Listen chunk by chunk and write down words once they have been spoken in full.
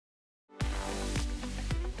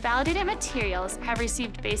Validated materials have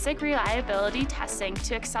received basic reliability testing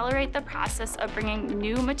to accelerate the process of bringing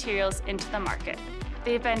new materials into the market.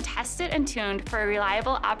 They've been tested and tuned for a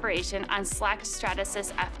reliable operation on select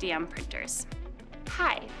Stratasys FDM printers.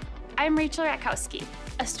 Hi, I'm Rachel Ratkowski,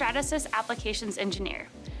 a Stratasys applications engineer.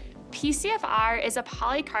 PC-FR is a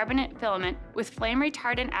polycarbonate filament with flame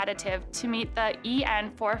retardant additive to meet the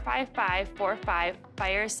EN 45545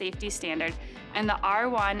 fire safety standard and the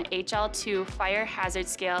R1 HL2 fire hazard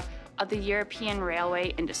scale of the European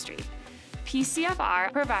railway industry.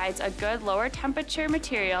 PC-FR provides a good lower temperature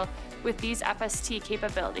material with these FST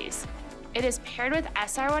capabilities. It is paired with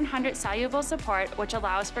SR100 soluble support, which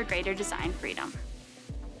allows for greater design freedom.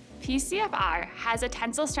 PC-FR has a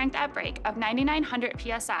tensile strength at break of 9,900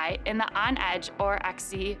 psi in the on-edge or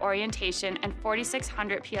XZ orientation and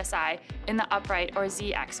 4,600 psi in the upright or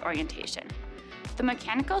ZX orientation. The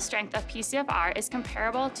mechanical strength of PC-FR is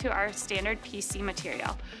comparable to our standard PC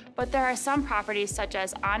material, but there are some properties such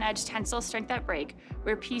as on-edge tensile strength at break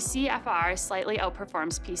where PC-FR slightly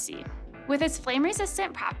outperforms PC. With its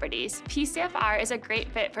flame-resistant properties, PC-FR is a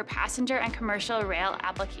great fit for passenger and commercial rail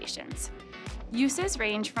applications. Uses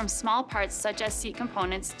range from small parts such as seat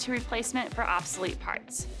components to replacement for obsolete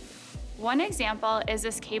parts. One example is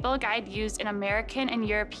this cable guide used in American and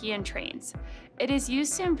European trains. It is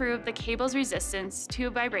used to improve the cable's resistance to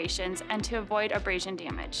vibrations and to avoid abrasion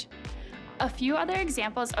damage. A few other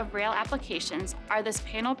examples of rail applications are this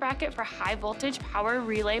panel bracket for high voltage power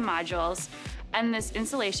relay modules and this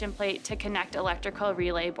insulation plate to connect electrical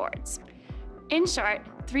relay boards. In short,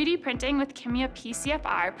 3D printing with Kimya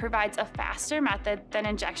PC-FR provides a faster method than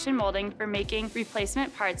injection molding for making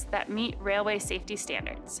replacement parts that meet railway safety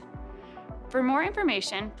standards. For more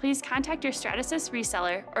information, please contact your Stratasys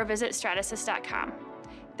reseller or visit stratasys.com.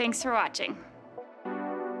 Thanks for watching.